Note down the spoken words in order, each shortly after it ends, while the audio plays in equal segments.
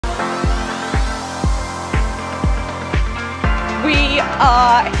We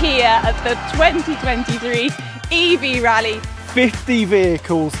are here at the 2023 EV Rally. 50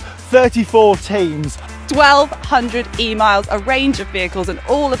 vehicles, 34 teams. 1,200 e-miles, a range of vehicles, and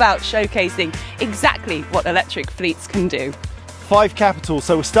all about showcasing exactly what electric fleets can do. 5 capitals,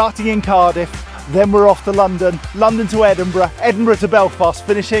 so we're starting in Cardiff, then we're off to London, London to Edinburgh, Edinburgh to Belfast,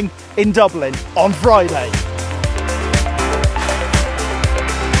 finishing in Dublin on Friday.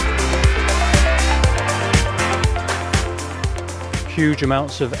 Huge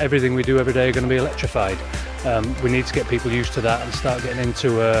amounts of everything we do every day are going to be electrified. We need to get people used to that and start getting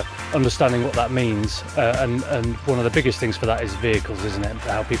into understanding what that means. And one of the biggest things for that is vehicles, isn't it?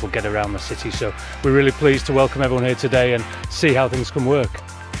 How people get around the city. So we're really pleased to welcome everyone here today and see how things can work.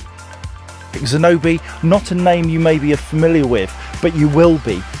 Zenobē, not a name you may be familiar with, but you will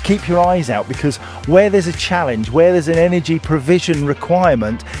be. Keep your eyes out, because where there's a challenge, where there's an energy provision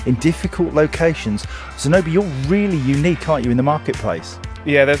requirement in difficult locations, Zenobē, you're really unique, aren't you, in the marketplace?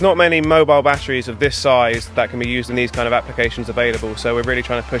 Yeah, there's not many mobile batteries of this size that can be used in these kind of applications available, so we're really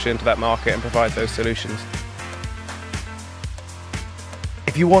trying to push into that market and provide those solutions.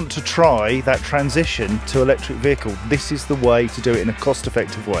 If you want to try that transition to electric vehicle, this is the way to do it in a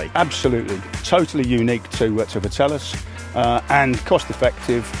cost-effective way. Absolutely, totally unique to Vitellis and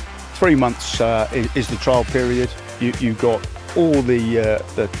cost-effective. 3 months is the trial period. You've got all the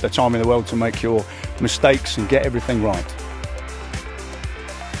time in the world to make your mistakes and get everything right.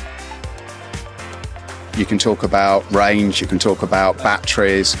 You can talk about range, you can talk about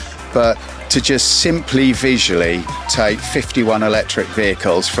batteries, but to just simply visually take 51 electric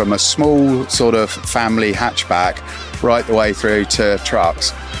vehicles from a small sort of family hatchback right the way through to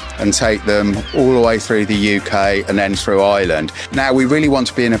trucks and take them all the way through the UK and then through Ireland. Now we really want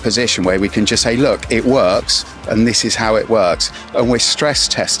to be in a position where we can just say, look, it works and this is how it works. And we're stress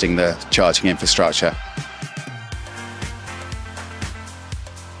testing the charging infrastructure.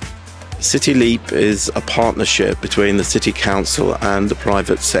 City Leap is a partnership between the City Council and the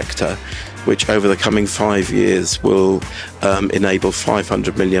private sector, which over the coming 5 years will enable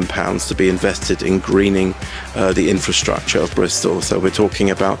 £500 million to be invested in greening the infrastructure of Bristol. So we're talking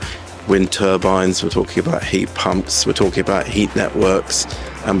about wind turbines, we're talking about heat pumps, we're talking about heat networks,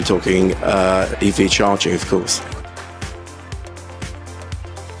 and we're talking EV charging, of course.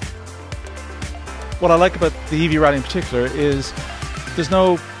 What I like about the EV Rally in particular is there's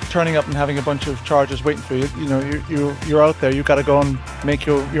no turning up and having a bunch of chargers waiting for you. You know, you're out there. You've got to go and make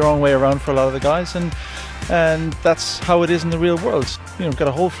your own way around for a lot of the guys, and that's how it is in the real world. You know, we've got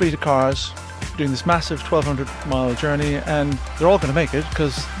a whole fleet of cars doing this massive 1,200-mile journey, and they're all going to make it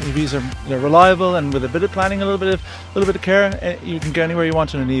because EVs they're reliable, and with a bit of planning, a little bit of care, you can go anywhere you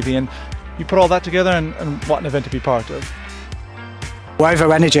want in an EV. And you put all that together, and what an event to be part of.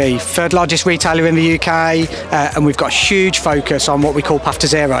 Wovo Energy, third largest retailer in the UK, and we've got a huge focus on what we call Path to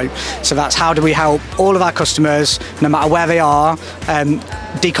Zero. So that's how do we help all of our customers, no matter where they are,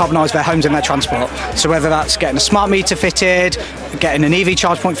 decarbonise their homes and their transport. So whether that's getting a smart meter fitted, getting an EV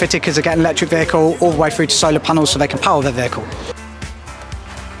charge point fitted because they're getting an electric vehicle, all the way through to solar panels so they can power their vehicle.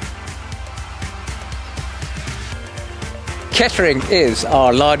 Kettering is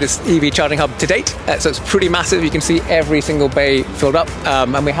our largest EV charging hub to date, so it's pretty massive. You can see every single bay filled up,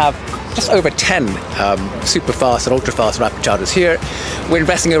 and we have just over 10 super fast and ultra fast rapid chargers here. We're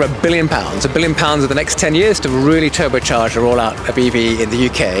investing over £1 billion over the next 10 years to really turbocharge the rollout of EV in the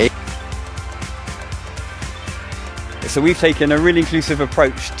UK. So we've taken a really inclusive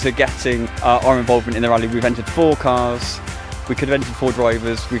approach to getting our involvement in the rally. We've entered 4 cars, we could have entered 4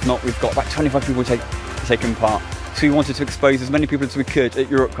 drivers, we've got about 25 people taking part. So we wanted to expose as many people as we could at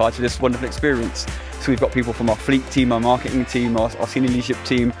Europcar to this wonderful experience. So we've got people from our fleet team, our marketing team, our senior leadership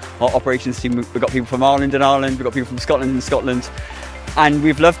team, our operations team. We've got people from Ireland and Ireland, we've got people from Scotland and Scotland, and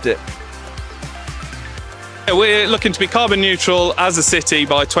we've loved it. We're looking to be carbon neutral as a city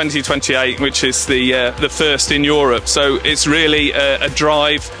by 2028, which is the first in Europe. So it's really a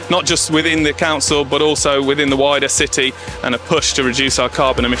drive, not just within the council, but also within the wider city, and a push to reduce our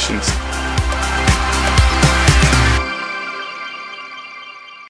carbon emissions.